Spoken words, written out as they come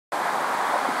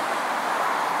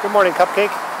Good morning,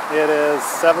 Cupcake. It is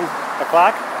 7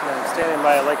 o'clock, and I'm standing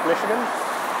by Lake Michigan.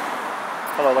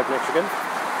 Hello, Lake Michigan.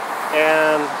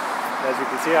 And as you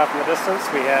can see off in the distance,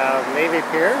 we have Navy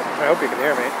Pier. I hope you can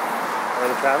hear me, or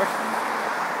the traffic.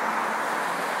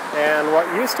 And what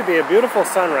used to be a beautiful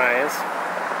sunrise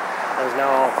is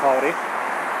now all cloudy.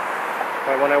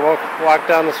 But when I walked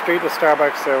down the street to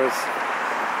Starbucks, there was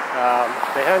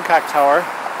the Hancock Tower,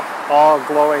 all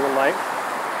glowing in light.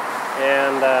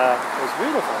 And it was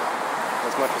beautiful,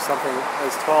 as much as something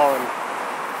as tall and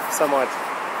somewhat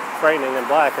frightening and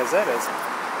black as that is.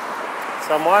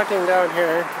 So I'm walking down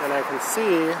here, and I can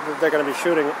see that they're going to be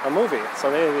shooting a movie.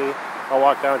 So maybe I'll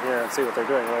walk down here and see what they're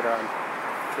doing later on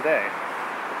today.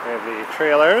 We have the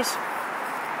trailers,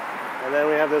 and then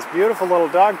we have this beautiful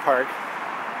little dog park,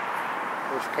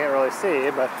 which you can't really see,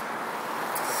 but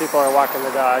the people are walking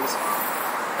the dogs.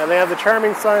 And they have the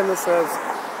charming sign that says,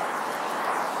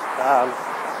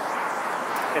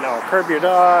 curb your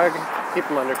dog, keep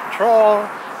them under control.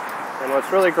 And what's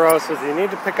really gross is you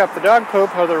need to pick up the dog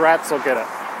poop or the rats will get it.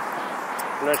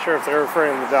 I'm not sure if they're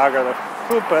referring to the dog or the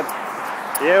poop, but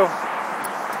you.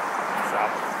 So,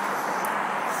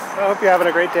 I hope you're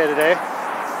having a great day today.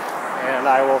 And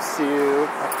I will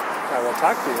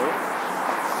talk to you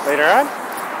later on.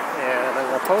 And I'm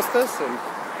going to post this and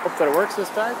hope that it works this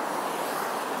time.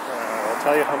 I'll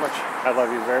tell you how much I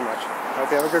love you very much. I hope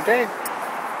you have a good day.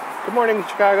 Good morning,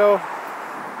 Chicago.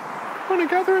 Good morning,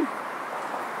 Catherine.